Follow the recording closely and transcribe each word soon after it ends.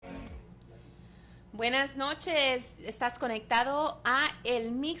Buenas noches, estás conectado a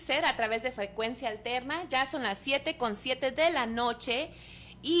el Mixer a través de frecuencia alterna. Ya son las 7:07 de la noche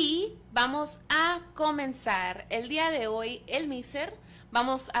y vamos a comenzar. El día de hoy, el Mixer,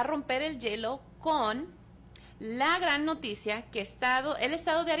 vamos a romper el hielo con la gran noticia que el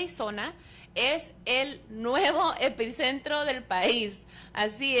estado de Arizona es el nuevo epicentro del país.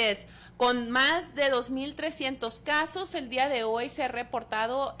 Así es. Con más de 2.300 casos, el día de hoy se ha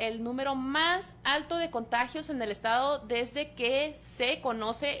reportado el número más alto de contagios en el estado desde que se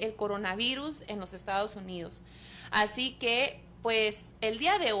conoce el coronavirus en los Estados Unidos. Así que, pues, el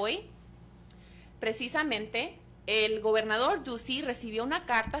día de hoy, precisamente, el gobernador Ducey recibió una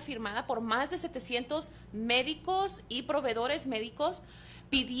carta firmada por más de 700 médicos y proveedores médicos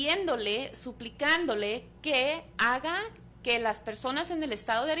pidiéndole, suplicándole que haga que las personas en el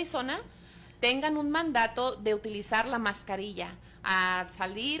estado de Arizona tengan un mandato de utilizar la mascarilla a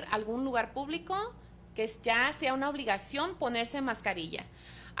salir a algún lugar público, que ya sea una obligación ponerse mascarilla.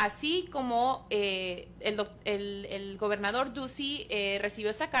 Así como el gobernador Ducey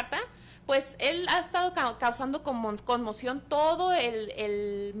recibió esta carta, pues él ha estado causando conmoción todo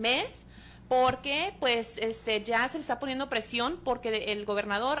el mes, porque pues ya se le está poniendo presión, porque el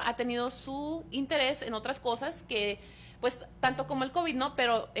gobernador ha tenido su interés en otras cosas que pues tanto como el COVID, ¿no?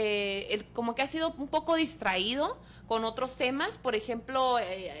 Pero como que ha sido un poco distraído con otros temas. Por ejemplo,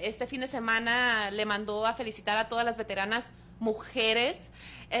 este fin de semana le mandó a felicitar a todas las veteranas mujeres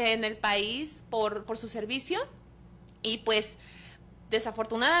en el país por su servicio. Y pues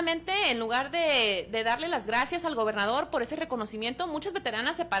desafortunadamente, en lugar de darle las gracias al gobernador por ese reconocimiento, muchas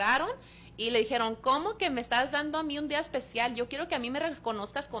veteranas se pararon y le dijeron: ¿cómo que me estás dando a mí un día especial? Yo quiero que a mí me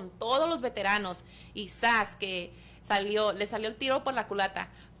reconozcas con todos los veteranos. Y ¡zas! Que le salió el tiro por la culata.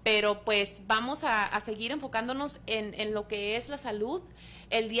 Pero pues vamos a seguir enfocándonos en lo que es la salud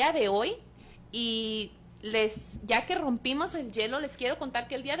el día de hoy. Y ya que rompimos el hielo, les quiero contar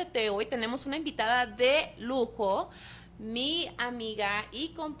que el día de hoy tenemos una invitada de lujo, mi amiga y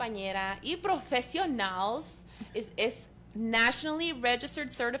compañera y profesional, es Nationally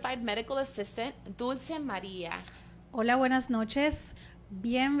Registered Certified Medical Assistant, Dulce María. Hola, buenas noches.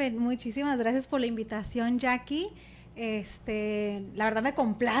 Muchísimas gracias por la invitación, Jackie. La verdad me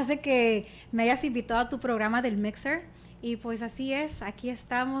complace que me hayas invitado a tu programa del Mixer. Y pues así es, aquí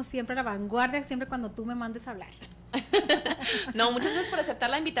estamos siempre a la vanguardia, siempre cuando tú me mandes a hablar. No, muchas gracias por aceptar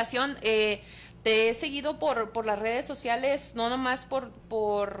la invitación. Te he seguido por las redes sociales, no nomás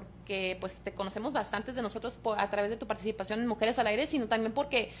porque pues te conocemos bastantes de nosotros a través de tu participación en Mujeres al Aire, sino también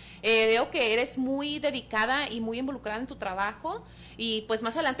porque veo que eres muy dedicada y muy involucrada en tu trabajo. Y pues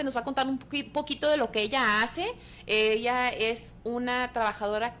más adelante nos va a contar un poquito de lo que ella hace. Ella es una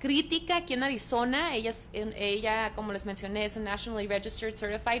trabajadora crítica aquí en Arizona. Ella, como les mencioné, es un Nationally Registered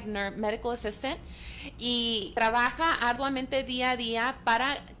Certified Medical Assistant y trabaja arduamente día a día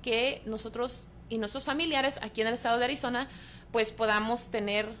para que nosotros y nuestros familiares aquí en el estado de Arizona pues podamos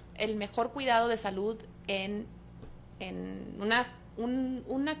tener el mejor cuidado de salud en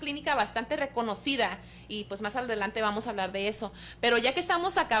una clínica bastante reconocida, y pues más adelante vamos a hablar de eso. Pero ya que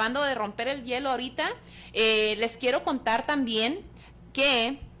estamos acabando de romper el hielo ahorita, les quiero contar también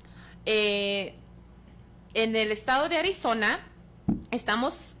que en el estado de Arizona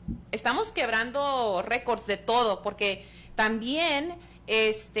estamos quebrando récords de todo, porque también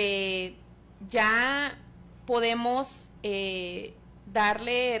ya podemos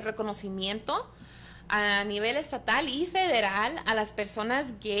darle reconocimiento a nivel estatal y federal a las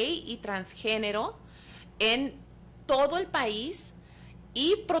personas gay y transgénero en todo el país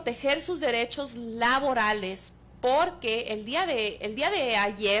y proteger sus derechos laborales, porque el día de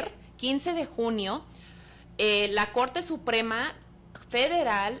ayer, 15 de junio, la Corte Suprema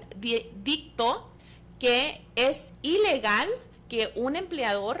Federal dictó que es ilegal que un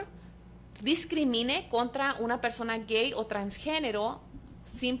empleador discrimine contra una persona gay o transgénero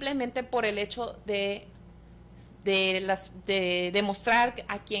simplemente por el hecho de demostrar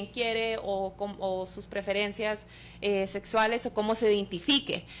a quién quiere o sus preferencias sexuales o cómo se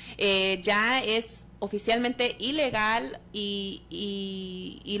identifique. Ya es oficialmente ilegal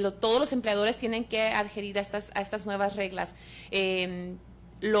y todos los empleadores tienen que adherir a estas nuevas reglas.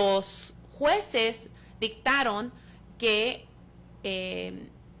 Los jueces dictaron que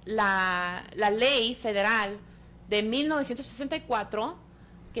la ley federal de 1964,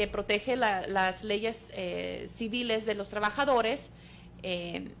 que protege las leyes civiles de los trabajadores,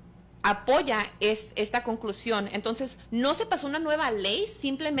 apoya esta conclusión. Entonces, no se pasó una nueva ley,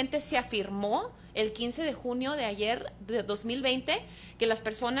 simplemente se afirmó el 15 de junio de ayer, de 2020, que las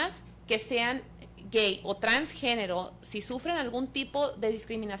personas que sean gay o transgénero, si sufren algún tipo de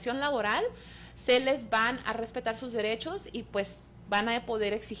discriminación laboral, se les van a respetar sus derechos y pues van a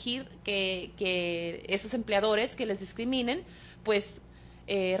poder exigir que esos empleadores que les discriminen, pues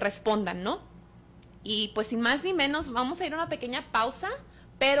respondan, ¿no? Y pues sin más ni menos, vamos a ir a una pequeña pausa,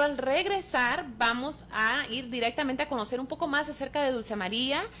 pero al regresar vamos a ir directamente a conocer un poco más acerca de Dulce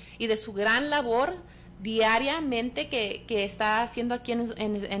María y de su gran labor diariamente que está haciendo aquí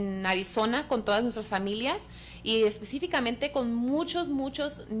en Arizona con todas nuestras familias y específicamente con muchos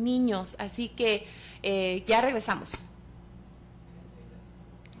niños. Así que ya regresamos.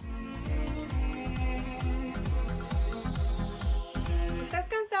 ¿Estás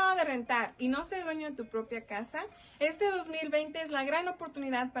cansado de rentar y no ser dueño de tu propia casa? Este 2020 es la gran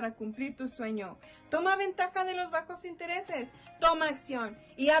oportunidad para cumplir tu sueño. Toma ventaja de los bajos intereses, toma acción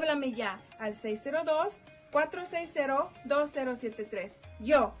y háblame ya al 602-460-2073.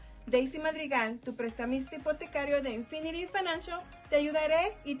 Yo, Daisy Madrigal, tu prestamista hipotecario de Infinity Financial, te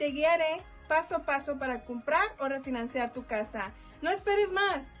ayudaré y te guiaré paso a paso para comprar o refinanciar tu casa. No esperes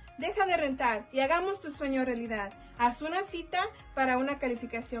más, deja de rentar y hagamos tu sueño realidad. Haz una cita para una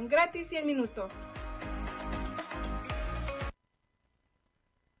calificación gratis y en minutos.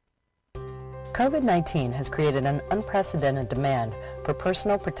 COVID-19 has created an unprecedented demand for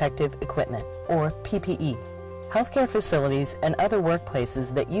personal protective equipment, or PPE. Healthcare facilities and other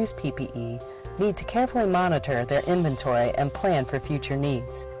workplaces that use PPE need to carefully monitor their inventory and plan for future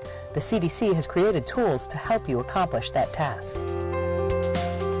needs. The CDC has created tools to help you accomplish that task.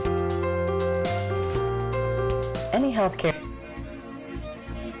 Any healthcare.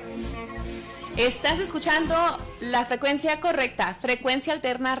 Estás escuchando la frecuencia correcta, Frecuencia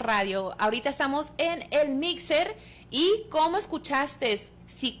Alterna Radio. Ahorita estamos en el Mixer y como escuchaste,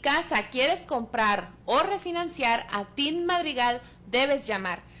 si casa quieres comprar o refinanciar a Team Madrigal, debes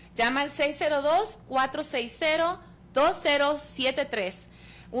llamar. Llama al 602-460-2073.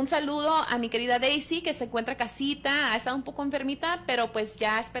 Un saludo a mi querida Daisy, que se encuentra casita, ha estado un poco enfermita, pero pues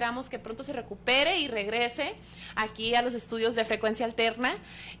ya esperamos que pronto se recupere y regrese aquí a los estudios de Frecuencia Alterna.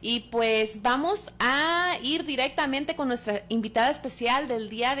 Y pues vamos a ir directamente con nuestra invitada especial del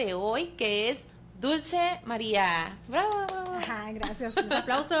día de hoy, que es Dulce María. ¡Bravo! Gracias, los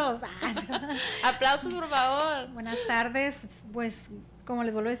aplausos. Aplausos, por favor. Buenas tardes, pues como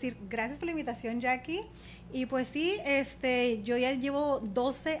les vuelvo a decir, gracias por la invitación, Jackie. Y pues sí, yo ya llevo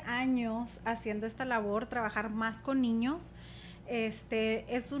 12 años haciendo esta labor, trabajar más con niños.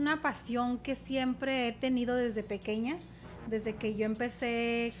 Es una pasión que siempre he tenido desde pequeña, desde que yo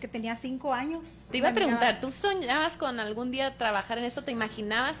empecé, que tenía 5 años. Te iba a preguntar, ¿tú soñabas con algún día trabajar en esto? ¿Te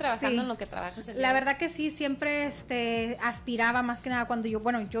imaginabas trabajando en lo que trabajas el día? La verdad que sí, siempre aspiraba más que nada cuando yo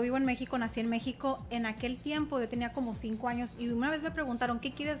vivo en México, nací en México. En aquel tiempo yo tenía como 5 años y una vez me preguntaron,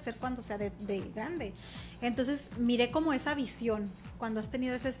 ¿qué quieres hacer cuando sea de grande? Entonces miré como esa visión, cuando has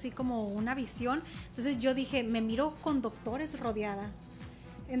tenido ese sí como una visión. Entonces yo dije, me miro con doctores rodeada.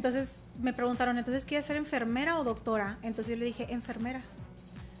 Entonces me preguntaron, ¿entonces quieres ser enfermera o doctora? Entonces yo le dije, enfermera.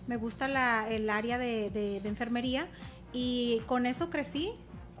 Me gusta el área de enfermería y con eso crecí.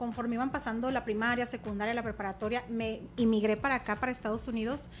 Conforme iban pasando la primaria, secundaria, la preparatoria, me inmigré para acá, para Estados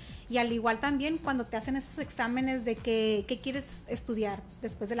Unidos. Y al igual también cuando te hacen esos exámenes de qué quieres estudiar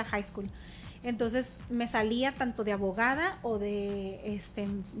después de la high school. Entonces me salía tanto de abogada o de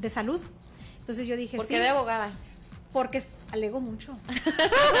salud. Entonces yo dije, ¿por qué de abogada? Porque alego mucho.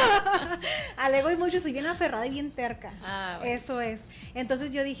 Alego y mucho, soy bien aferrada y bien terca. Bueno. Eso es. Entonces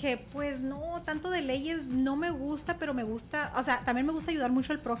yo dije, pues no, tanto de leyes no me gusta, pero me gusta, o sea, también me gusta ayudar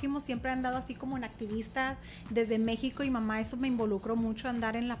mucho al prójimo. Siempre he andado así como en activista desde México y mamá, eso me involucró mucho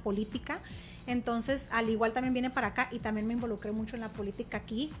andar en la política. Entonces, al igual también vine para acá y también me involucré mucho en la política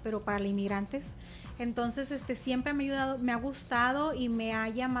aquí, pero para los inmigrantes. Entonces, siempre me ha ayudado, me ha gustado y me ha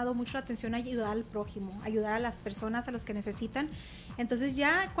llamado mucho la atención ayudar al prójimo, ayudar a las personas, a los que necesitan. Entonces,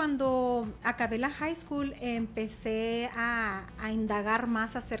 ya cuando acabé la high school, empecé a indagar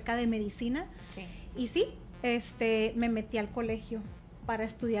más acerca de medicina. Sí. Y sí, me metí al colegio para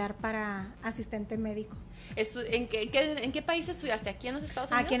estudiar para asistente médico. ¿En qué país estudiaste? ¿Aquí en los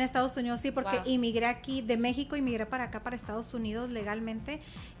Estados Unidos? Aquí en Estados Unidos, sí, porque inmigré aquí, de México inmigré para acá, para Estados Unidos legalmente.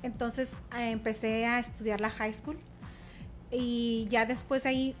 Entonces empecé a estudiar la high school y ya después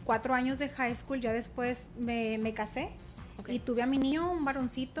ahí 4 años de high school, ya después me casé. Okay. Y tuve a mi niño, un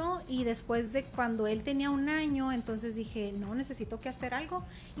varoncito, y después de cuando él tenía 1 año, entonces dije, no, necesito que hacer algo,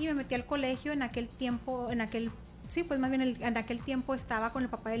 y me metí al colegio. En aquel tiempo, en aquel tiempo estaba con el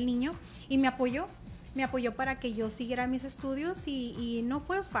papá del niño y me apoyó. me apoyó para que yo siguiera mis estudios y no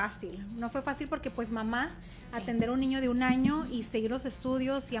fue fácil porque pues mamá, atender a un niño de 1 año y seguir los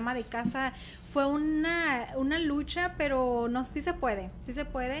estudios y ama de casa fue una lucha, pero no, sí se puede y sí se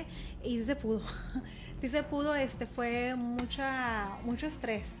pudo, sí se pudo, fue mucho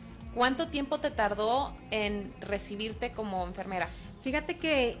estrés. ¿Cuánto tiempo te tardó en recibirte como enfermera? Fíjate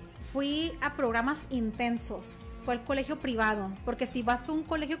que fui a programas intensos. Fue el colegio privado, porque si vas a un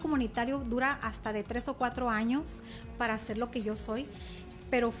colegio comunitario dura hasta de 3 o 4 años para hacer lo que yo soy,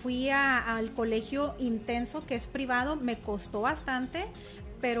 pero fui al colegio intenso que es privado, me costó bastante,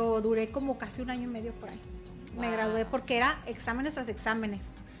 pero duré como casi 1 año y medio por ahí. Wow. Me gradué porque era exámenes tras exámenes,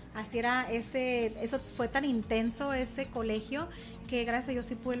 así era eso fue tan intenso ese colegio que gracias a Dios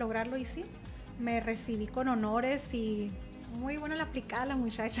sí pude lograrlo y sí, me recibí con honores y muy buena la aplicada la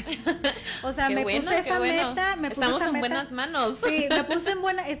muchacha. O sea, me puse esa meta. Estamos en buenas manos. Sí,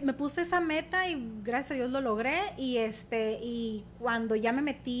 me puse esa meta y gracias a Dios lo logré. Y cuando ya me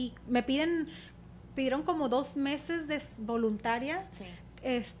metí, pidieron como 2 meses de voluntaria, sí.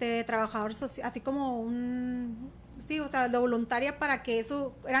 Trabajador social, así como sí, o sea, de voluntaria para que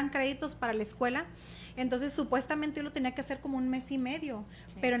eso, eran créditos para la escuela. Entonces supuestamente yo lo tenía que hacer como 1 mes y medio,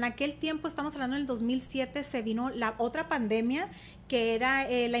 sí. Pero en aquel tiempo, estamos hablando del 2007, se vino la otra pandemia que era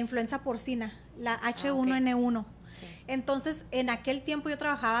la influenza porcina, la H1N1. Sí. Entonces en aquel tiempo yo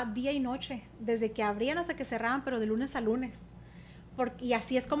trabajaba día y noche, desde que abrían hasta que cerraban, pero de lunes a lunes. Y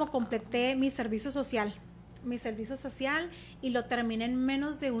así es como completé mi servicio social y lo terminé en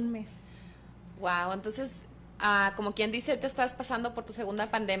menos de 1 mes. Wow, entonces... como quien dice, te estás pasando por tu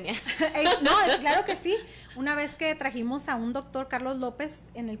segunda pandemia. No, claro que sí. Una vez que trajimos a un doctor, Carlos López,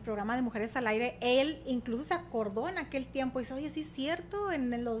 en el programa de Mujeres al Aire, él incluso se acordó en aquel tiempo y dice, oye, sí es cierto,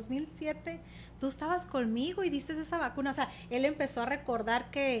 en el 2007 tú estabas conmigo y diste esa vacuna. O sea, él empezó a recordar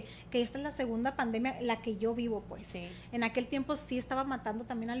que esta es la segunda pandemia, la que yo vivo, pues. Sí. En aquel tiempo sí estaba matando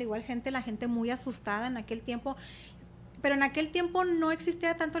también al igual la gente muy asustada en aquel tiempo. Pero en aquel tiempo no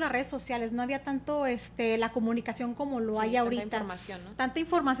existía tanto las redes sociales, no había tanto la comunicación como lo hay ahorita. Tanta información, ¿no? Tanta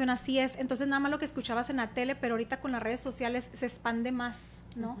información, así es. Entonces nada más lo que escuchabas en la tele, pero ahorita con las redes sociales se expande más,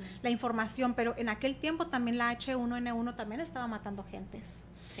 ¿no? Uh-huh. La información, pero en aquel tiempo también la H1N1 también estaba matando gentes.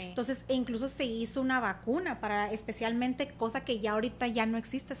 Sí. Entonces, incluso se hizo una vacuna para especialmente, cosa que ya ahorita ya no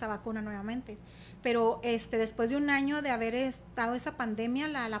existe esa vacuna nuevamente. Pero después de 1 año de haber estado esa pandemia,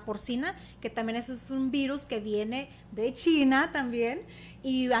 la porcina, que también es un virus que viene de China también,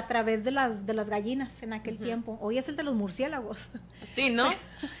 y a través de las gallinas en aquel tiempo. Hoy es el de los murciélagos. Sí, ¿no?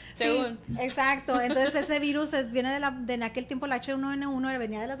 Según. Sí, exacto. Entonces ese virus viene de en aquel tiempo la H1N1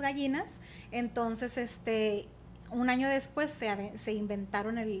 venía de las gallinas. Entonces 1 año después se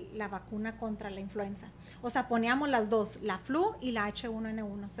inventaron la vacuna contra la influenza. O sea, poníamos las dos, la flu y la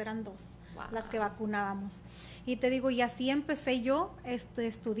H1N1, eran 2 las que vacunábamos. Y te digo, y así empecé yo a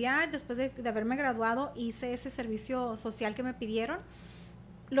estudiar. Después de haberme graduado, hice ese servicio social que me pidieron.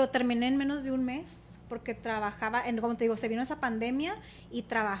 Lo terminé en menos de 1 mes, porque trabajaba, como te digo, se vino esa pandemia y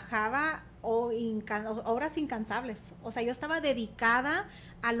trabajaba horas incansables. O sea, yo estaba dedicada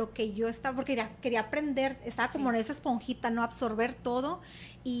a lo que yo estaba, porque quería aprender, estaba como en esa esponjita, no absorber todo,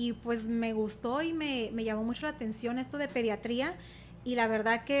 y pues me gustó y me llamó mucho la atención esto de pediatría, y la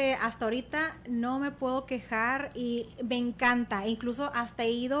verdad que hasta ahorita no me puedo quejar y me encanta. Incluso hasta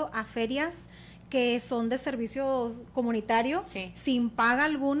he ido a ferias que son de servicio comunitario, sí, sin paga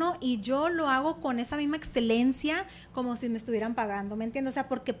alguno, y yo lo hago con esa misma excelencia como si me estuvieran pagando, ¿me entiendes? O sea,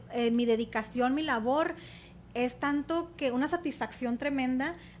 porque mi dedicación, mi labor es tanto que una satisfacción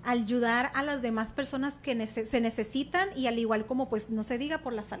tremenda al ayudar a las demás personas que se necesitan, y al igual como pues no se diga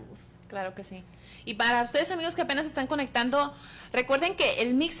por la salud. Claro que sí. Y para ustedes, amigos que apenas están conectando, recuerden que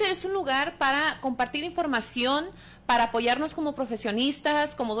el Mixer es un lugar para compartir información, para apoyarnos como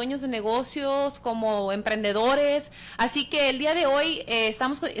profesionistas, como dueños de negocios, como emprendedores. Así que el día de hoy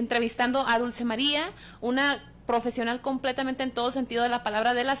estamos entrevistando a Dulce María, una profesional completamente en todo sentido de la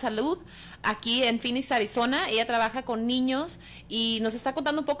palabra de la salud, aquí en Phoenix, Arizona. Ella trabaja con niños y nos está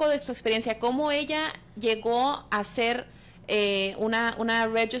contando un poco de su experiencia, cómo ella llegó a ser una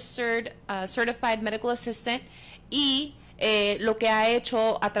registered certified medical assistant, y lo que ha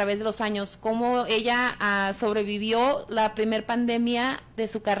hecho a través de los años, cómo ella sobrevivió la primer pandemia de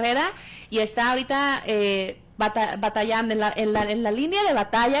su carrera y está ahorita batallando en la línea de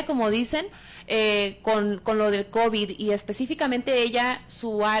batalla, como dicen, con lo del COVID, y específicamente ella,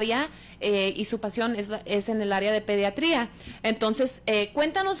 su área y su pasión es en el área de pediatría. Entonces,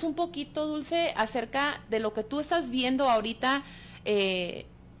 cuéntanos un poquito, Dulce, acerca de lo que tú estás viendo ahorita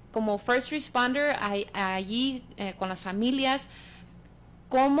como first responder allí con las familias.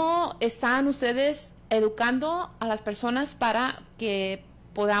 ¿Cómo están ustedes educando a las personas para que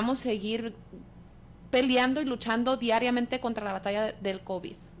podamos seguir peleando y luchando diariamente contra la batalla del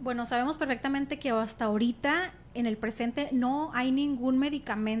COVID? Bueno, sabemos perfectamente que hasta ahorita, en el presente, no hay ningún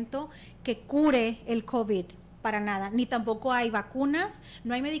medicamento que cure el COVID, para nada, ni tampoco hay vacunas,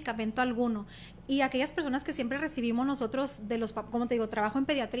 no hay medicamento alguno. Y aquellas personas que siempre recibimos nosotros de los, como te digo, trabajo en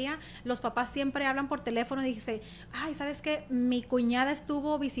pediatría, los papás siempre hablan por teléfono y dicen, ay, ¿sabes qué? Mi cuñada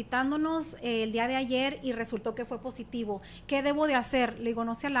estuvo visitándonos el día de ayer y resultó que fue positivo. ¿Qué debo de hacer? Le digo,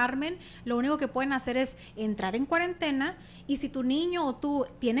 no se alarmen, lo único que pueden hacer es entrar en cuarentena, y si tu niño o tú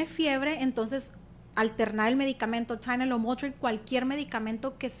tiene fiebre, entonces alternar el medicamento, Tylenol o Motrin, cualquier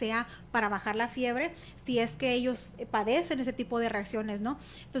medicamento que sea para bajar la fiebre, si es que ellos padecen ese tipo de reacciones, ¿no?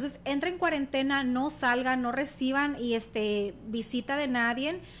 Entonces, entra en cuarentena, no salgan, no reciban visita de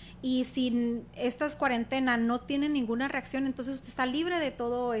nadie, y si estas cuarentenas no tienen ninguna reacción, entonces usted está libre de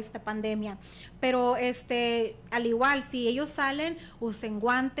toda esta pandemia. Pero al igual, si ellos salen, usen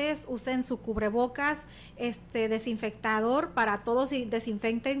guantes, usen su cubrebocas, desinfectador para todos, y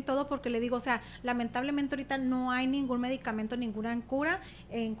desinfecten todo, porque le digo, o sea, lamentablemente ahorita no hay ningún medicamento, ninguna cura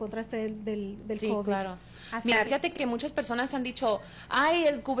en contra del sí, COVID. Claro. Así Mira, fíjate que muchas personas han dicho, ay,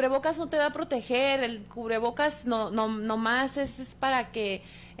 el cubrebocas no te va a proteger, el cubrebocas no más es para que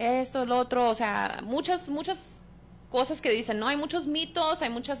esto, lo otro, o sea, muchas cosas que dicen, ¿no? Hay muchos mitos, hay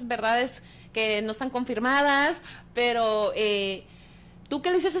muchas verdades que no están confirmadas, pero ¿tú qué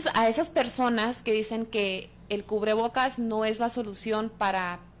le dices a esas personas que dicen que el cubrebocas no es la solución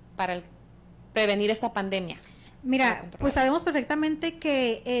para prevenir esta pandemia? Mira, pues sabemos perfectamente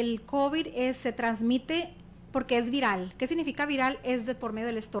que el COVID se transmite porque es viral. ¿Qué significa viral? Es por medio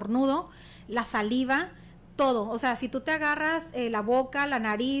del estornudo, la saliva, todo. O sea, si tú te agarras la boca, la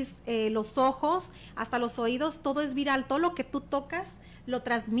nariz, los ojos, hasta los oídos, todo es viral. Todo lo que tú tocas lo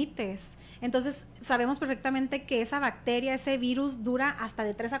transmites. Entonces, sabemos perfectamente que esa bacteria, ese virus, dura hasta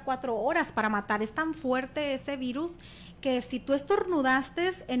de 3 a 4 horas para matar. Es tan fuerte ese virus que si tú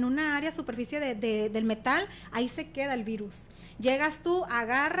estornudaste en una área, superficie del metal, ahí se queda el virus. Llegas tú,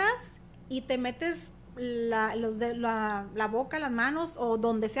 agarras y te metes la boca, las manos, o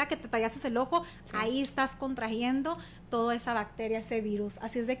donde sea que te tallases el ojo, sí. Ahí estás contrayendo toda esa bacteria, ese virus.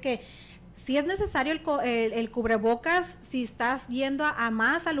 Así es de que si es necesario el cubrebocas, si estás yendo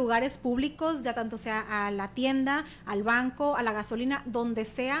a lugares públicos, ya tanto sea a la tienda, al banco, a la gasolina, donde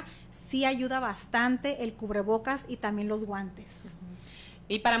sea, sí ayuda bastante el cubrebocas y también los guantes.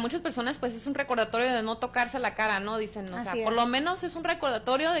 Y para muchas personas, pues, es un recordatorio de no tocarse la cara, ¿no? Dicen, o sea, por lo menos es un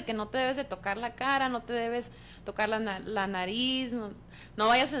recordatorio de que no te debes de tocar la cara, no te debes tocar la nariz, no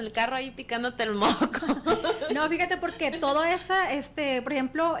vayas en el carro ahí picándote el moco. No, fíjate, porque todo eso, por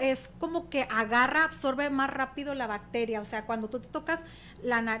ejemplo, es como que absorbe más rápido la bacteria. O sea, cuando tú te tocas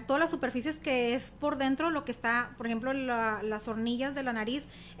todas las superficies que es por dentro, lo que está, por ejemplo, las hornillas de la nariz,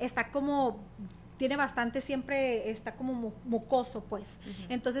 está como... tiene bastante, siempre está como mucoso, pues. Uh-huh.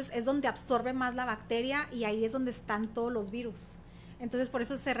 Entonces es donde absorbe más la bacteria y ahí es donde están todos los virus. Entonces por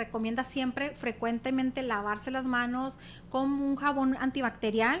eso se recomienda siempre, frecuentemente, lavarse las manos con un jabón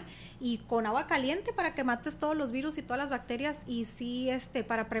antibacterial y con agua caliente para que mates todos los virus y todas las bacterias, y sí,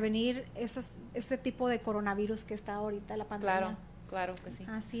 para prevenir ese tipo de coronavirus que está ahorita, la pandemia. Claro que sí.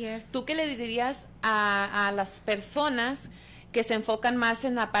 Así es. ¿Tú qué le dirías a las personas que se enfocan más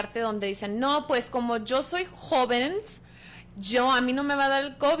en la parte donde dicen, no, pues como yo soy joven, a mí no me va a dar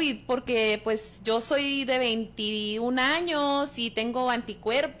el COVID porque pues yo soy de 21 años y tengo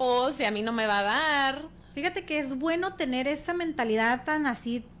anticuerpos y a mí no me va a dar? Fíjate que es bueno tener esa mentalidad tan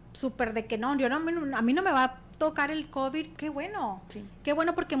así, súper de que no, a mí no me va a tocar el COVID. Qué bueno, sí. Qué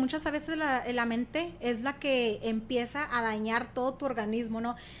bueno, porque muchas veces la mente es la que empieza a dañar todo tu organismo,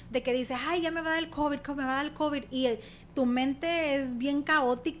 ¿no? De que dice, ay, ya me va a dar el COVID, me va a dar el COVID, y tu mente es bien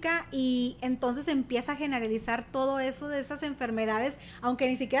caótica y entonces empieza a generalizar todo eso de esas enfermedades, aunque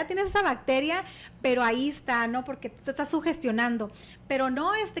ni siquiera tienes esa bacteria, pero ahí está, ¿no? Porque tú te estás sugestionando. Pero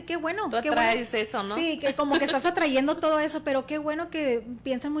no, qué bueno. Tú atraes eso, ¿no? Sí, que como que estás atrayendo todo eso, pero qué bueno que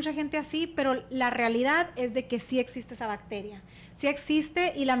piensa mucha gente así, pero la realidad es de que sí existe esa bacteria. Sí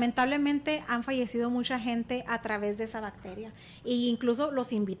existe, y lamentablemente han fallecido mucha gente a través de esa bacteria. Y incluso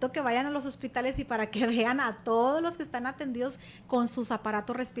los invito a que vayan a los hospitales y para que vean a todos los que están atendidos con sus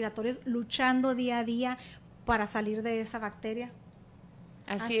aparatos respiratorios, luchando día a día para salir de esa bacteria.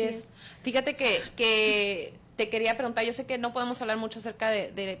 Así es. Fíjate que te quería preguntar, yo sé que no podemos hablar mucho acerca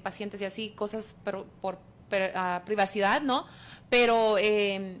de pacientes y así, cosas por privacidad, ¿no? Pero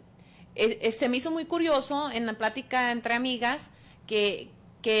se me hizo muy curioso en la plática entre amigas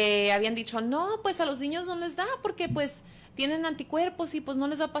que habían dicho, no, pues a los niños no les da porque pues tienen anticuerpos y pues no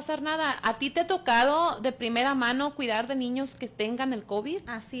les va a pasar nada. ¿A ti te ha tocado de primera mano cuidar de niños que tengan el COVID?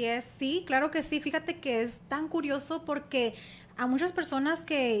 Así es, sí, claro que sí. Fíjate que es tan curioso porque a muchas personas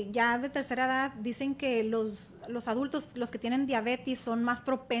que ya de tercera edad dicen que los adultos, los que tienen diabetes, son más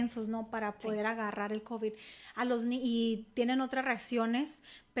propensos, ¿no? Para poder agarrar el COVID. Y tienen otras reacciones,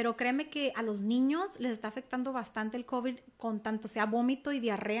 pero créeme que a los niños les está afectando bastante el COVID, con tanto sea vómito y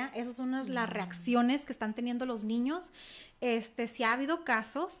diarrea. Esas son las reacciones que están teniendo los niños. Sí ha habido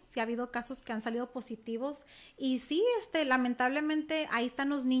casos que han salido positivos, y sí, lamentablemente ahí están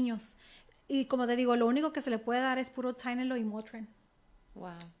los niños. Y como te digo, lo único que se le puede dar es puro Tylenol y Motrin.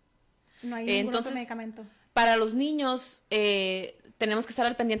 Wow. No hay ningún otro medicamento. Para los niños tenemos que estar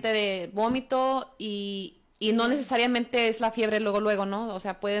al pendiente de vómito y no necesariamente es la fiebre luego, ¿no? O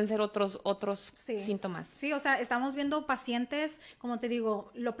sea, pueden ser otros síntomas. Sí, o sea, estamos viendo pacientes, como te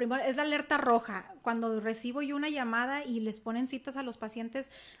digo, lo primero es la alerta roja. Cuando recibo yo una llamada y les ponen citas a los pacientes,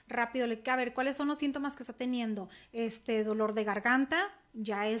 rápido, a ver, ¿cuáles son los síntomas que está teniendo? Dolor de garganta,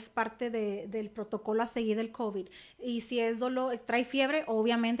 ya es parte del protocolo a seguir del COVID. Y si es trae fiebre,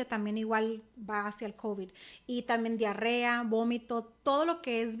 obviamente también igual va hacia el COVID. Y también diarrea, vómito, todo lo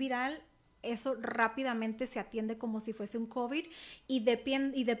que es viral, eso rápidamente se atiende como si fuese un COVID, y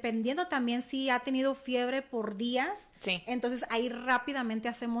dependiendo también si ha tenido fiebre por días, sí, entonces ahí rápidamente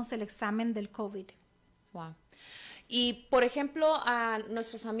hacemos el examen del COVID. Wow. Y, por ejemplo, a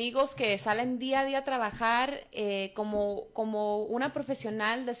nuestros amigos que salen día a día a trabajar como una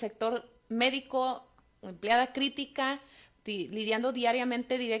profesional del sector médico, empleada crítica, lidiando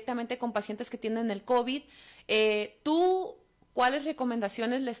diariamente directamente con pacientes que tienen el COVID, ¿tú cuáles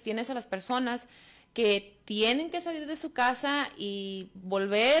recomendaciones les tienes a las personas que tienen que salir de su casa y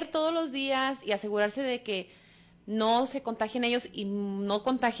volver todos los días y asegurarse de que no se contagien ellos y no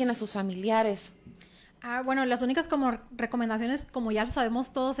contagien a sus familiares? Bueno, las únicas como recomendaciones, como ya lo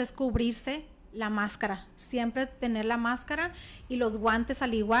sabemos todos, es cubrirse, la máscara, siempre tener la máscara y los guantes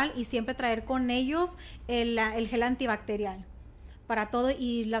al igual, y siempre traer con ellos el gel antibacterial para todo,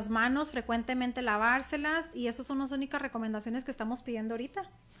 y las manos frecuentemente lavárselas, y esas son las únicas recomendaciones que estamos pidiendo ahorita.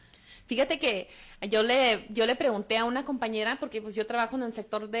 Fíjate que yo le pregunté a una compañera, porque pues yo trabajo en el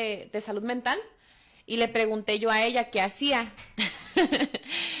sector de salud mental, y le pregunté yo a ella qué hacía.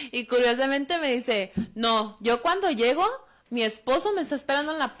 Y curiosamente me dice, no, yo cuando llego, mi esposo me está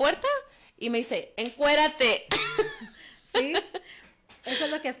esperando en la puerta y me dice, encuérate. Sí, eso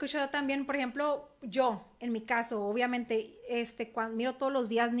es lo que he escuchado también. Por ejemplo, yo, en mi caso, obviamente, cuando miro todos los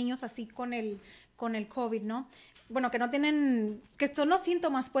días niños así con el COVID, ¿no? Bueno, que no tienen, que son los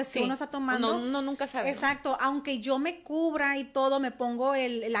síntomas, pues, sí, que uno está tomando. Uno nunca sabe. Exacto, ¿no? Aunque yo me cubra y todo, me pongo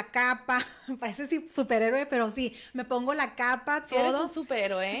la capa, parece superhéroe, pero sí, me pongo la capa, sí, todo. Eres un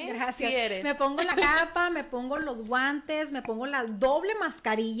superhéroe, ¿eh? Gracias. Sí eres. Me pongo la capa, me pongo los guantes, me pongo la doble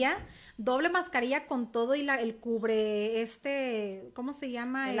mascarilla con todo, y el cubre, ¿cómo se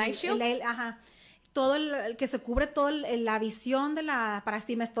llama? ¿El eye shield? Ajá. Todo el que se cubre toda la visión para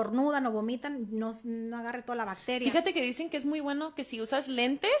si me estornudan o vomitan, no agarre toda la bacteria. Fíjate que dicen que es muy bueno que si usas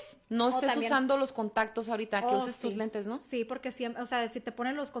lentes, no estés también usando los contactos ahorita, que uses tus lentes, ¿no? Sí, porque siempre, o sea, si te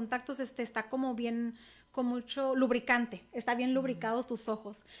ponen los contactos, está como bien, con mucho lubricante, está bien lubricado tus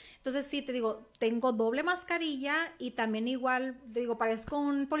ojos. Entonces sí, te digo, tengo doble mascarilla, y también igual, te digo, parezco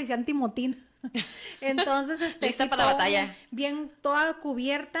un policía antimotín. Entonces, lista para la batalla. Bien, toda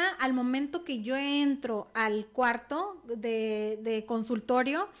cubierta. Al momento que yo entro al cuarto de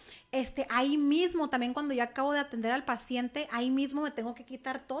consultorio, ahí mismo, también cuando ya acabo de atender al paciente, ahí mismo me tengo que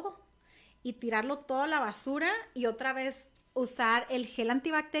quitar todo y tirarlo todo a la basura, y otra vez usar el gel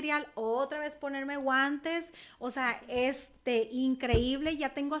antibacterial, otra vez ponerme guantes. O sea, increíble. Ya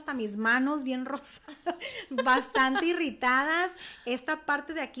tengo hasta mis manos bien rosadas, bastante irritadas, esta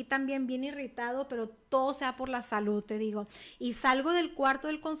parte de aquí también bien irritado, pero todo sea por la salud, te digo. Y salgo del cuarto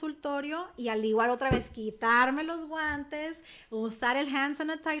del consultorio, y al igual otra vez quitarme los guantes, usar el hand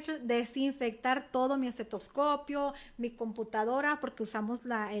sanitizer, desinfectar todo, mi estetoscopio, mi computadora, porque usamos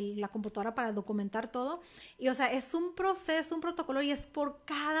la computadora para documentar todo. Y o sea, es un proceso, un protocolo, y es por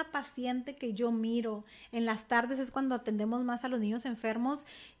cada paciente que yo miro. En las tardes es cuando atendemos más a los niños enfermos.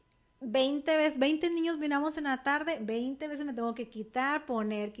 20 niños miramos en la tarde, 20 veces me tengo que quitar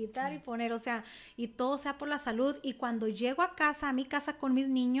y poner, o sea, y todo sea por la salud. Y cuando llego a mi casa con mis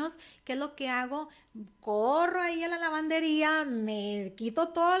niños, ¿qué es lo que hago? Corro ahí a la lavandería, me quito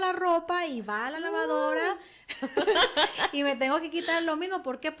toda la ropa y va a la lavadora. Y me tengo que quitar lo mismo.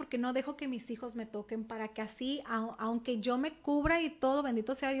 ¿Por qué? Porque no dejo que mis hijos me toquen, para que así, aunque yo me cubra y todo,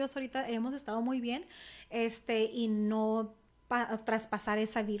 bendito sea Dios, ahorita hemos estado muy bien, y no traspasar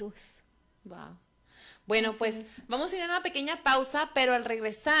ese virus. Wow. Bueno, pues vamos a ir a una pequeña pausa, pero al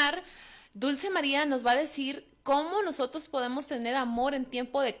regresar, Dulce María nos va a decir cómo nosotros podemos tener amor en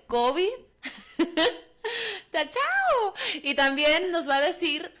tiempo de COVID. ¡Chao! Y también nos va a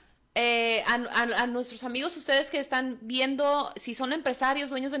decir a nuestros amigos, ustedes que están viendo, si son empresarios,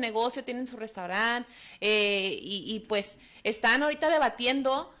 dueños de negocio, tienen su restaurante y pues están ahorita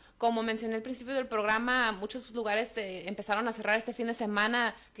debatiendo. Como mencioné al principio del programa, muchos lugares empezaron a cerrar este fin de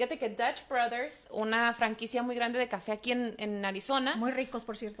semana. Fíjate que Dutch Brothers, una franquicia muy grande de café aquí en Arizona. Muy ricos,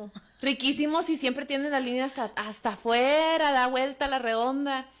 por cierto. Riquísimos y siempre tienen la línea hasta afuera, da vuelta a la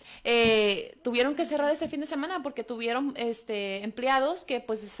redonda. Tuvieron que cerrar este fin de semana porque tuvieron empleados que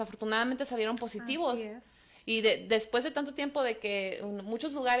pues desafortunadamente salieron positivos. Así es. Y después de tanto tiempo de que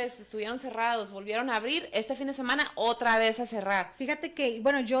muchos lugares estuvieron cerrados, volvieron a abrir, este fin de semana otra vez a cerrar. Fíjate que,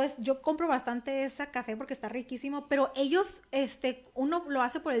 bueno, yo compro bastante ese café porque está riquísimo, pero ellos, uno lo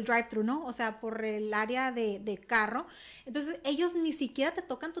hace por el drive-thru, ¿no? O sea, por el área de carro. Entonces, ellos ni siquiera te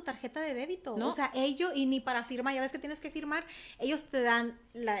tocan tu tarjeta de débito. ¿No? O sea, ellos, y ni para firmar, ya ves que tienes que firmar, ellos te dan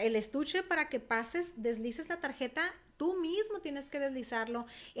el estuche para que pases, deslices la tarjeta, tú mismo tienes que deslizarlo.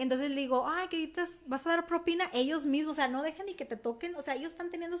 Y entonces le digo, ay, queridas, ¿vas a dar propina? Ellos mismos, o sea, no dejan ni que te toquen, o sea, ellos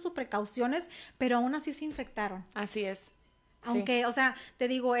están teniendo sus precauciones, pero aún así se infectaron. Así es. Aunque, sí. O sea, te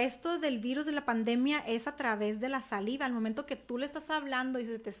digo, esto del virus de la pandemia es a través de la saliva. Al momento que tú le estás hablando y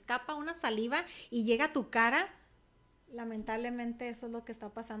se te escapa una saliva y llega a tu cara, lamentablemente eso es lo que está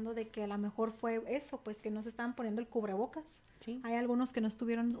pasando, de que a lo mejor fue eso, pues que no se estaban poniendo el cubrebocas. Sí. Hay algunos que no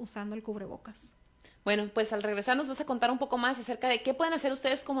estuvieron usando el cubrebocas. Bueno, pues al regresar nos vas a contar un poco más acerca de qué pueden hacer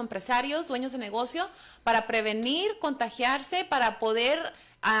ustedes como empresarios, dueños de negocio, para prevenir, contagiarse, para poder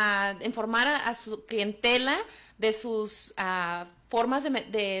informar a su clientela de sus formas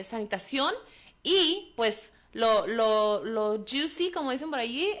de sanitación. Y pues lo juicy, como dicen por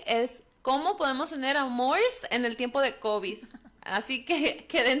allí, es cómo podemos tener amores en el tiempo de COVID. Así que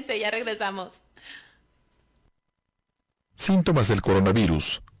quédense, ya regresamos. Síntomas del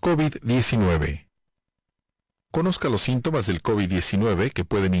coronavirus, COVID-19. Conozca los síntomas del COVID-19 que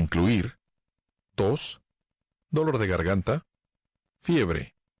pueden incluir tos, dolor de garganta,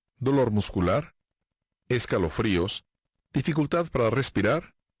 fiebre, dolor muscular, escalofríos, dificultad para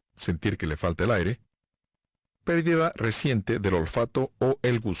respirar, sentir que le falta el aire, pérdida reciente del olfato o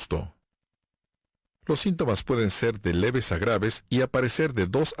el gusto. Los síntomas pueden ser de leves a graves y aparecer de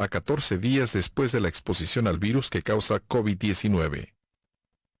 2 a 14 días después de la exposición al virus que causa COVID-19.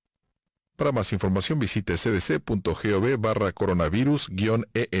 Para más información visite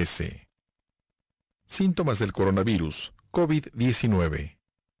cdc.gov/coronavirus-es. Síntomas del coronavirus, COVID-19.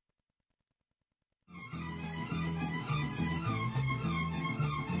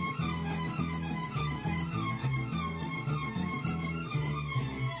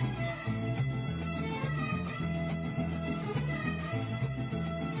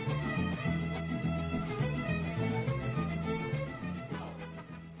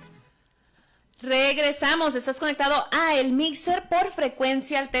 Regresamos, estás conectado a El Mixer por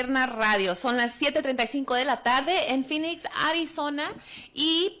Frecuencia Alterna Radio. Son las 7:35 de la tarde en Phoenix, Arizona.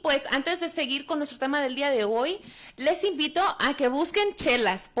 Y pues antes de seguir con nuestro tema del día de hoy, les invito a que busquen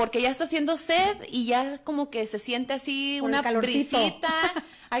chelas, porque ya está haciendo sed y ya como que se siente así por una brisita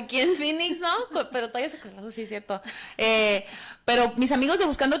aquí en Phoenix, ¿no? Pero todavía se calor, sí, cierto. Pero mis amigos de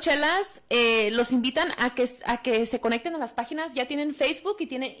Buscando Chelas los invitan a que se conecten a las páginas. Ya tienen Facebook y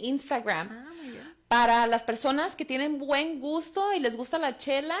tienen Instagram. Para las personas que tienen buen gusto y les gusta la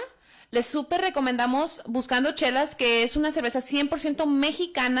chela, les súper recomendamos Buscando Chelas, que es una cerveza 100%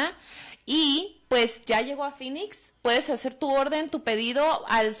 mexicana y pues ya llegó a Phoenix. Puedes hacer tu orden, tu pedido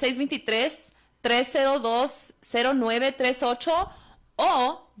al 623-302-0938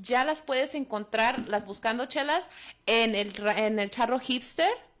 o ya las puedes encontrar, las Buscando Chelas, en el Charro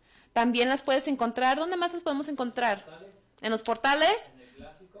Hipster. También las puedes encontrar. ¿Dónde más las podemos encontrar? En los portales.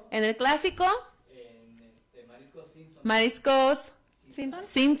 En el Clásico. Mariscos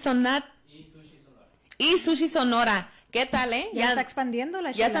Cincinnati y Sushi Sonora. ¿Qué tal, Ya está expandiendo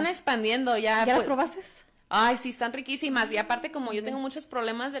la chela. Ya están expandiendo. ¿Ya las probaste? Ay, sí, están riquísimas. Y aparte, como yo tengo muchos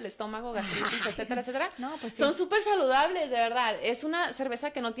problemas del estómago, gastritis, etcétera, etcétera, no, pues son súper saludables, de verdad. Es una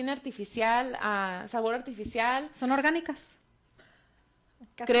cerveza que no tiene sabor artificial. ¿Son orgánicas?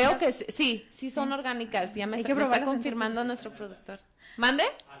 Creo que sí son orgánicas. Ya me está confirmando nuestro productor. ¿Mande?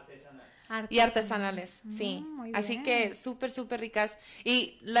 Y artesanales, sí. Así que súper, súper ricas.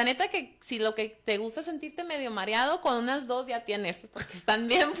 Y la neta que si lo que te gusta sentirte medio mareado, con unas 2 ya tienes, porque están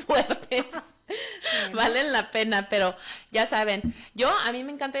bien fuertes. Valen la pena, pero ya saben. A mí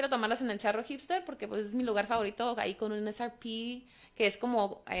me encanta ir a tomarlas en el Charro Hipster, porque pues es mi lugar favorito, ahí con un SRP que es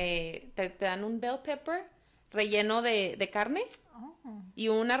como, te dan un bell pepper relleno de carne y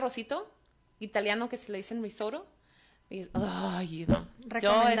un arrocito italiano que se le dicen risotto. Y, ay, no.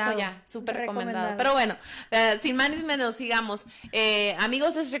 Yo eso ya, súper recomendado. Pero bueno, sin más ni menos, sigamos.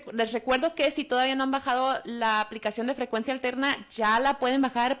 Amigos, les recuerdo que si todavía no han bajado la aplicación de Frecuencia Alterna, ya la pueden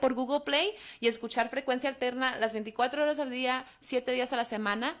bajar por Google Play y escuchar Frecuencia Alterna las 24 horas al día, 7 días a la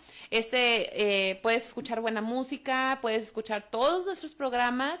semana. Puedes escuchar buena música, puedes escuchar todos nuestros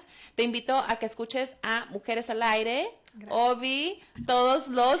programas. Te invito a que escuches a Mujeres al Aire, Obi, todos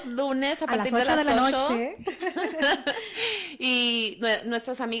los lunes a partir de las 8 de la noche. Y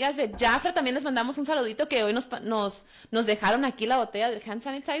nuestras amigas de Jafra también les mandamos un saludito, que hoy nos dejaron aquí la botella del hand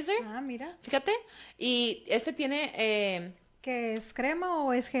sanitizer. Ah, mira. Fíjate. Y tiene... ¿qué es, crema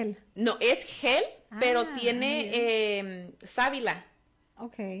o es gel? No, es gel, pero tiene sábila.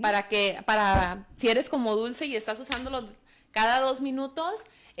 Okay. Para si eres como Dulce y estás usándolo cada 2 minutos,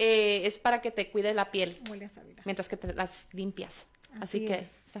 es para que te cuide la piel. Huele a sábila. Mientras que te las limpias. Así es. que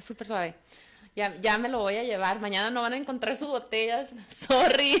está súper suave. Ya me lo voy a llevar. Mañana no van a encontrar su botella.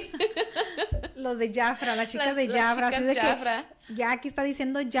 Sorry. Los de Jafra, las chicas de Jafra. Las así de Jafra. que Jackie está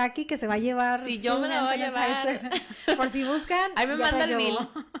diciendo Jackie que se va a llevar. Sí, yo me la voy a llevar. Por si buscan. Ahí me mandan el bill.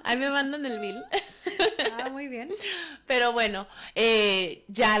 Ahí me mandan el bill. Ah, muy bien. Pero bueno,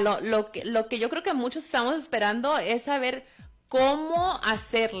 ya lo que yo creo que muchos estamos esperando es saber cómo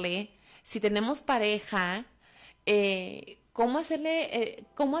hacerle, si tenemos pareja, cómo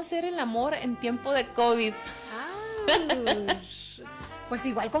hacer el amor en tiempo de COVID. Pues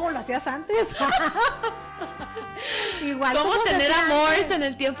igual como lo hacías antes. Igual ¿Cómo como tener amores antes en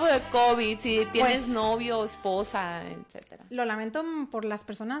el tiempo de COVID? Si tienes novio, esposa, etcétera. Lo lamento por las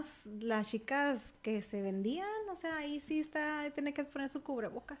personas, las chicas que se vendían, o sea, ahí sí tiene que poner su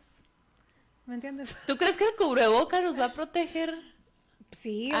cubrebocas. ¿Me entiendes? ¿Tú crees que el cubrebocas nos va a proteger?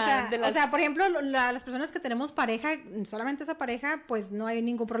 Sí, o sea, por ejemplo, las personas que tenemos pareja, solamente esa pareja, pues no hay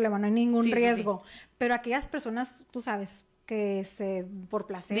ningún problema, no hay ningún riesgo. Sí. Pero aquellas personas, tú sabes, que por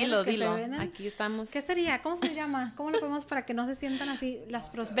placer, dilo, se venden, aquí estamos. ¿Qué sería? ¿Cómo se llama? ¿Cómo lo podemos para que no se sientan así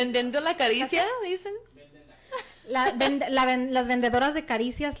las ¿Vendiendo la caricia, dicen? Las vendedoras de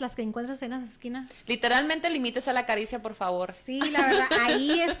caricias, las que encuentras en las esquinas. Literalmente límites a la caricia, por favor. Sí, la verdad,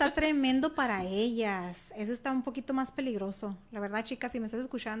 ahí está tremendo para ellas. Eso está un poquito más peligroso. La verdad, chicas, si me estás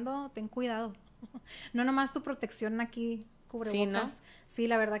escuchando, ten cuidado. No nomás tu protección aquí, cubrebocas. Sí, ¿no? Sí,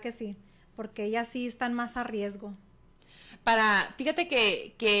 la verdad que sí. Porque ellas sí están más a riesgo. Fíjate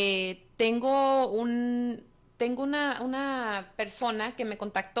que tengo una persona que me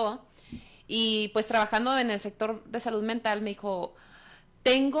contactó. Y pues trabajando en el sector de salud mental me dijo,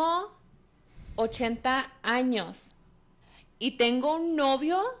 tengo 80 años y tengo un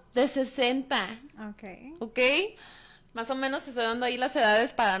novio de 60. Ok. Más o menos estoy dando ahí las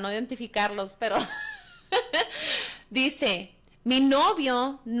edades para no identificarlos, pero dice, mi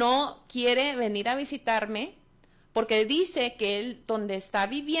novio no quiere venir a visitarme porque dice que él donde está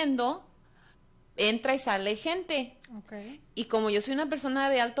viviendo entra y sale gente. Okay. Y como yo soy una persona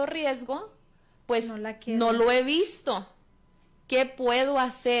de alto riesgo, pues no lo he visto. ¿Qué puedo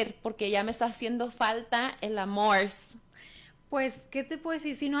hacer? Porque ya me está haciendo falta el amor. Pues, ¿qué te puedo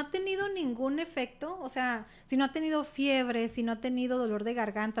decir? Si no ha tenido ningún efecto, o sea, si no ha tenido fiebre, si no ha tenido dolor de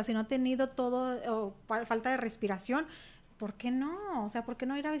garganta, si no ha tenido falta de respiración, ¿por qué no? O sea, ¿por qué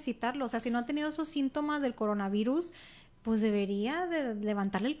no ir a visitarlo? O sea, si no ha tenido esos síntomas del coronavirus, pues debería de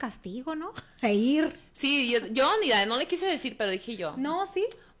levantarle el castigo, ¿no? E ir. Sí, yo no le quise decir, pero dije yo. No, sí.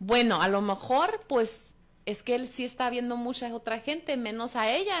 Bueno, a lo mejor, pues, es que él sí está viendo mucha otra gente, menos a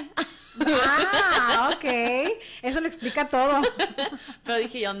ella. Ah, ok. Eso lo explica todo. Pero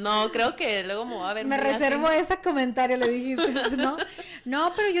dije yo, no, creo que luego me va a ver. Me reservo ese comentario, le dijiste, ¿no?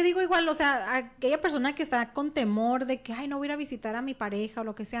 No, pero yo digo igual, o sea, aquella persona que está con temor de que, ay, no voy a ir a visitar a mi pareja o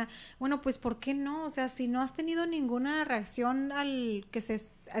lo que sea, bueno, pues, ¿por qué no? O sea, si no has tenido ninguna reacción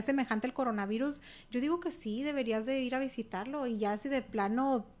es semejante al coronavirus, yo digo que sí, deberías de ir a visitarlo y ya si de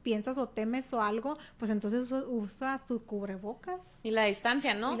plano piensas o temes o algo, pues entonces usa tu cubrebocas. Y la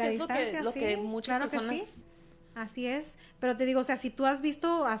distancia, ¿no? Y la distancia, lo que muchas personas... Que sí. Así es, pero te digo, o sea, si tú has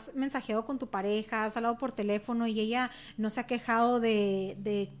mensajeado con tu pareja, has hablado por teléfono y ella no se ha quejado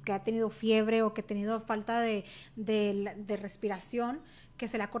de que ha tenido fiebre o que ha tenido falta de respiración, que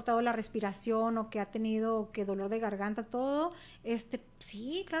se le ha cortado la respiración o que ha tenido dolor de garganta, todo,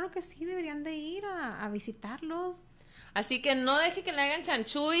 sí, claro que sí, deberían de ir a visitarlos. Así que no deje que le hagan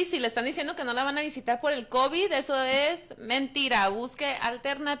chanchuy. Si le están diciendo que no la van a visitar por el COVID, eso es mentira. Busque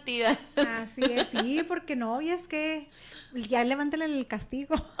alternativas. Así es, sí, porque no, y es que ya levántale el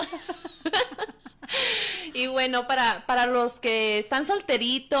castigo. Y bueno, para los que están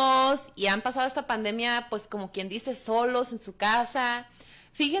solteritos y han pasado esta pandemia, pues como quien dice, solos en su casa,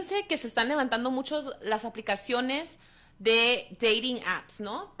 fíjense que se están levantando muchos las aplicaciones de dating apps,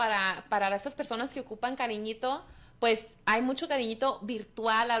 ¿no? Para estas personas que ocupan cariñito, pues hay mucho cariñito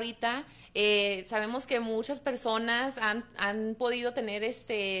virtual ahorita. Sabemos que muchas personas han podido tener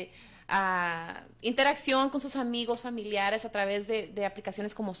interacción con sus amigos, familiares a través de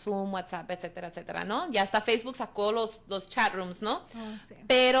aplicaciones como Zoom, WhatsApp, etcétera, etcétera, ¿no? Ya hasta Facebook sacó los chat rooms, ¿no? Oh, sí.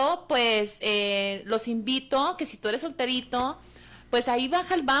 Pero pues los invito que si tú eres solterito, pues ahí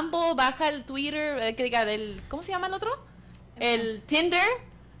baja el Bumble, baja el Twitter, ¿cómo se llama el otro? El Tinder.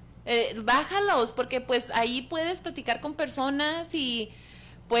 Bájalos, porque pues ahí puedes platicar con personas y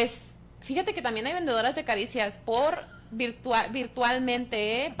pues fíjate que también hay vendedoras de caricias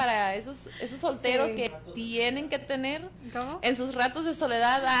virtualmente, para esos solteros Sí. que tienen que tener ¿Cómo? en sus ratos de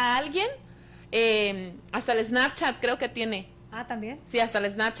soledad a alguien. Hasta el Snapchat creo que tiene. Ah, ¿también? Sí, hasta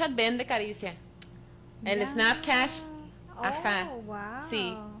el Snapchat vende caricia. El Ya. Snapcash. Oh, Ajá. wow.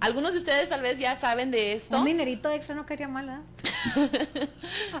 Sí. Algunos de ustedes tal vez ya saben de esto. Un dinerito extra no quería mala.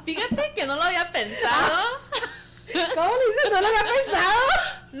 Fíjate que no lo había pensado. ¿Cómo le dices? ¿No lo había pensado?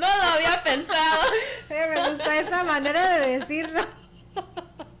 No lo había pensado. Me gusta esa manera de decirlo.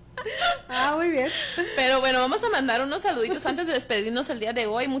 Ah, muy bien. Pero bueno, vamos a mandar unos saluditos antes de despedirnos el día de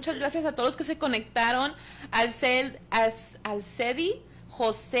hoy. Muchas gracias a todos los que se conectaron. Al Cedi,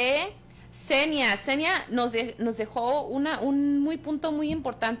 José, Senia nos dejó un punto muy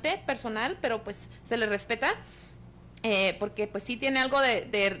importante, personal, pero pues se le respeta. Porque pues sí tiene algo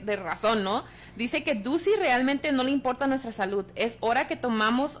de razón, ¿no? Dice que Ducy realmente no le importa nuestra salud. Es hora que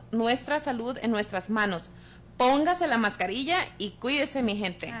tomamos nuestra salud en nuestras manos. Póngase la mascarilla y cuídese, mi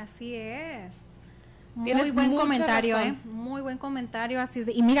gente. Así es. Tienes Muy buen mucha comentario, razón. Muy buen comentario. Así es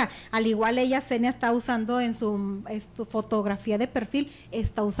y mira, al igual ella, Senia, está usando en su fotografía de perfil,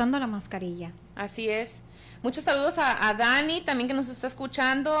 está usando la mascarilla. Así es. Muchos saludos a Dani, también que nos está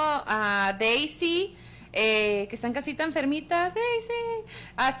escuchando, a Daisy, que está en casita enfermita, Daisy,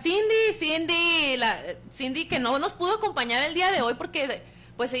 a Cindy que no nos pudo acompañar el día de hoy porque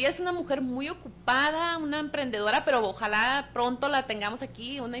pues ella es una mujer muy ocupada, una emprendedora, pero ojalá pronto la tengamos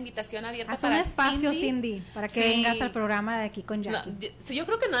aquí, una invitación abierta Haz para un espacio, Cindy, Cindy, para que Sí. vengas al programa de aquí con No, Jackie. yo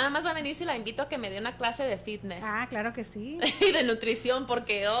creo que nada más va a venir si la invito a que me dé una clase de fitness Ah, claro que sí. y de nutrición,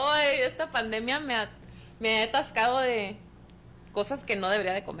 porque hoy esta pandemia me ha atascado de cosas que no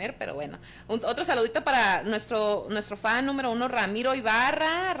debería de comer, pero bueno. Otro saludito para nuestro fan número 1, Ramiro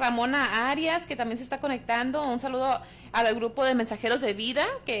Ibarra, Ramona Arias, que también se está conectando. Un saludo al grupo de Mensajeros de Vida,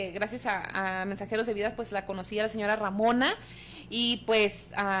 que gracias a Mensajeros de Vida pues la conocí a la señora Ramona. Y pues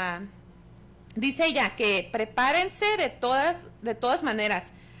dice ella que prepárense de todas maneras.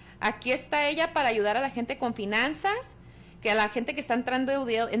 Aquí está ella para ayudar a la gente con finanzas, que a la gente que está entrando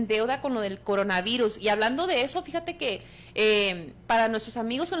en deuda con lo del coronavirus. Y hablando de eso, fíjate que para nuestros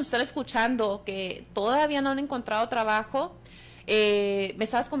amigos que nos están escuchando, que todavía no han encontrado trabajo, me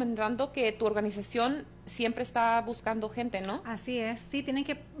estabas comentando que tu organización siempre está buscando gente, ¿no? Así es, sí, tienen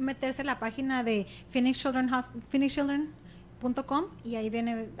que meterse en la página de phoenixchildren.com y ahí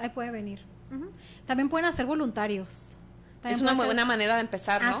puede venir. Ujú. También pueden hacer voluntarios. También Es una pueden muy hacer- buena manera de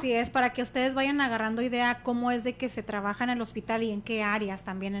empezar, ¿no? Así es, para que ustedes vayan agarrando idea cómo es de que se trabaja en el hospital y en qué áreas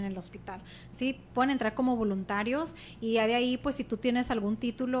también en el hospital. Sí, pueden entrar como voluntarios y ya de ahí, pues si tú tienes algún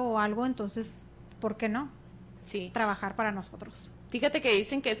título o algo, entonces, ¿por qué no? Sí. Trabajar para nosotros. Fíjate que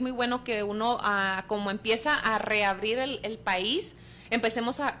dicen que es muy bueno que uno, como empieza a reabrir el país,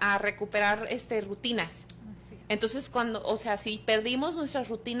 empecemos a recuperar rutinas. Así es. Entonces, si perdimos nuestras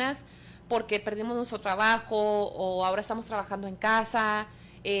rutinas porque perdimos nuestro trabajo o ahora estamos trabajando en casa,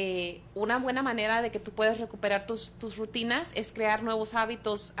 una buena manera de que tú puedas recuperar tus rutinas es crear nuevos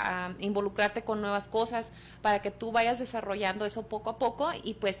hábitos, involucrarte con nuevas cosas para que tú vayas desarrollando eso poco a poco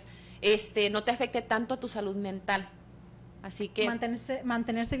y pues no te afecte tanto a tu salud mental. Así que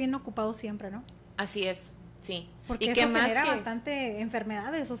Mantenerse bien ocupado siempre, ¿no? así es, sí. Porque y eso qué más genera que bastante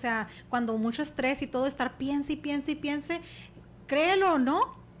enfermedades, o sea, cuando mucho estrés y todo, estar piense y piense y piense, créelo o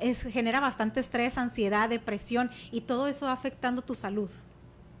no, genera bastante estrés, ansiedad, depresión y todo eso va afectando tu salud.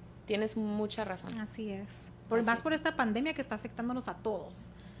 tienes mucha razón. Así es. Así. Más por esta pandemia que está afectándonos a todos.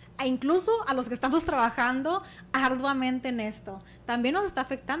 E incluso a los que estamos trabajando arduamente en esto. También nos está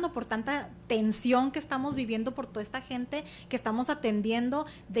afectando por tanta tensión que estamos viviendo por toda esta gente que estamos atendiendo,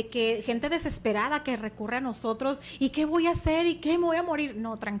 de que gente desesperada que recurre a nosotros. ¿Y qué voy a hacer? ¿Y qué me voy a morir?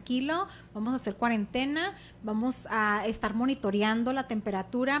 No, tranquilo, vamos a hacer cuarentena, vamos a estar monitoreando la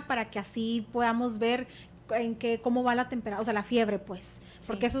temperatura para que así podamos ver cómo va la temperatura, o sea, la fiebre, pues. Sí.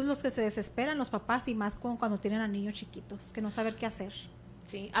 Porque eso es los que se desesperan los papás y más cuando tienen a niños chiquitos, que no saben qué hacer.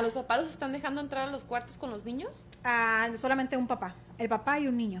 Sí. ¿A los papás los están dejando entrar a los cuartos con los niños? Solamente un papá, el papá y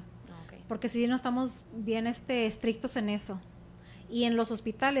un niño. Okay. Porque si no estamos bien estrictos en eso. Y en los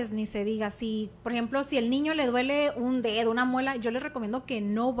hospitales ni se diga, si por ejemplo si el niño le duele un dedo, una muela, yo les recomiendo que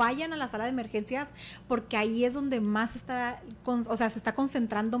no vayan a la sala de emergencias porque ahí es donde más se está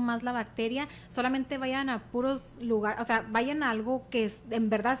concentrando más la bacteria. Solamente vayan a puros lugares, o sea, vayan a algo que en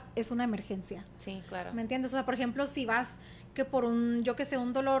verdad es una emergencia. Sí, claro. ¿Me entiendes? O sea, por ejemplo, si vas que por un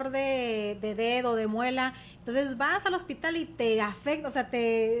dolor de dedo, de muela, entonces vas al hospital y te afecta, o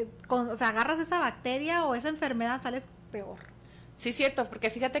sea, agarras esa bacteria o esa enfermedad, sales peor. Sí, cierto,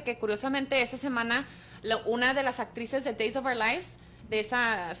 porque fíjate que curiosamente esa semana una de las actrices de Days of Our Lives, de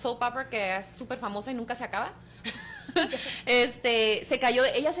esa soap opera que es súper famosa y nunca se acaba,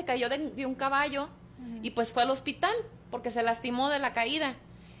 ella se cayó de un caballo y pues fue al hospital porque se lastimó de la caída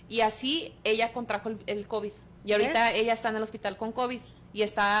y así ella contrajo el COVID y ahorita ella está en el hospital con COVID y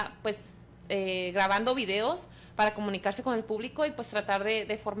está pues grabando videos para comunicarse con el público y pues tratar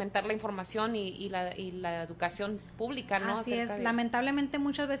de fomentar la información y la educación pública, ¿no? Así es, lamentablemente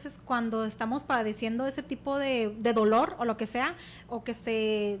muchas veces cuando estamos padeciendo ese tipo de dolor o lo que sea, o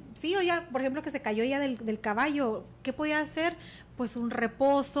ya, por ejemplo, que se cayó ya del caballo, ¿qué podía hacer? Pues un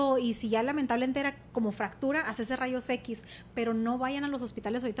reposo, y si ya lamentablemente era como fractura, hacerse rayos X, pero no vayan a los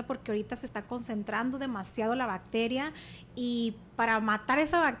hospitales ahorita porque ahorita se está concentrando demasiado la bacteria y para matar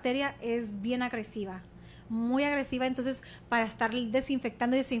esa bacteria es bien agresiva, muy agresiva. Entonces para estar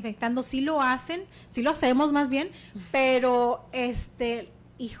desinfectando sí lo hacemos más bien, pero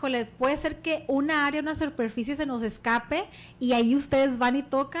híjole, puede ser que una superficie se nos escape y ahí ustedes van y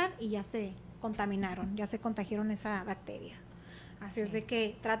tocan y ya se contagiaron esa bacteria. Así es de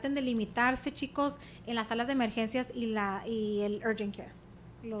que traten de limitarse, chicos, en las salas de emergencias y el urgent care.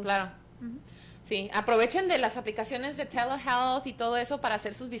 Claro. Sí, aprovechen de las aplicaciones de telehealth y todo eso para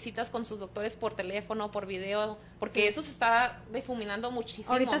hacer sus visitas con sus doctores por teléfono, por video, porque eso se está difuminando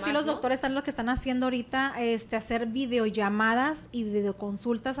muchísimo. Ahorita más, sí los ¿no? doctores están lo que están haciendo ahorita, hacer videollamadas y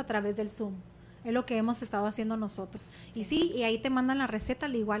videoconsultas a través del Zoom. Es lo que hemos estado haciendo nosotros. Sí. Y ahí te mandan la receta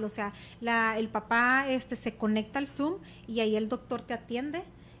al igual, o sea, el papá se conecta al Zoom y ahí el doctor te atiende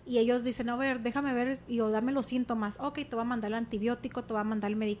y ellos dicen, a ver, déjame ver dame los síntomas. Ok, te va a mandar el antibiótico, te va a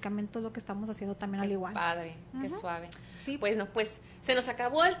mandar el medicamento, es lo que estamos haciendo también al igual. Padre, qué suave. Sí. Bueno, pues se nos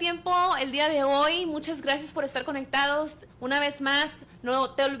acabó el tiempo el día de hoy. Muchas gracias por estar conectados. Una vez más,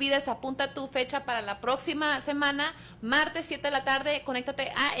 no te olvides, apunta tu fecha para la próxima semana, martes 7 de la tarde,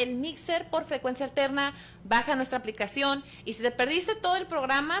 conéctate a El Mixer por frecuencia alterna, baja nuestra aplicación y si te perdiste todo el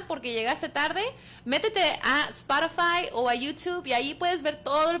programa porque llegaste tarde, métete a Spotify o a YouTube y ahí puedes ver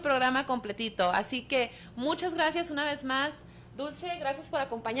todo el programa completito. Así que muchas gracias una vez más. Dulce, gracias por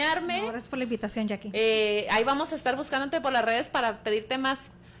acompañarme. No, gracias por la invitación, Jackie. Ahí vamos a estar buscándote por las redes para pedirte más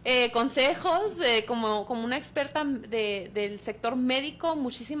consejos como una experta del sector médico.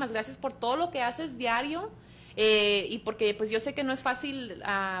 Muchísimas gracias por todo lo que haces diario y porque pues yo sé que no es fácil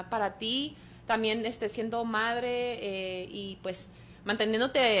para ti también siendo madre y pues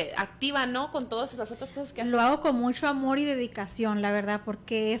manteniéndote activa, ¿no? Con todas las otras cosas que haces. Lo hago con mucho amor y dedicación, la verdad,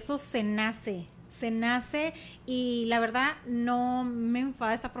 porque eso se nace y la verdad no me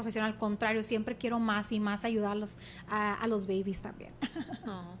enfada esta profesión, al contrario, siempre quiero más y más ayudarlos a los babies también.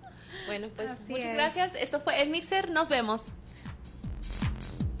 Bueno, pues Así muchas es. gracias. Esto fue El Mixer, nos vemos.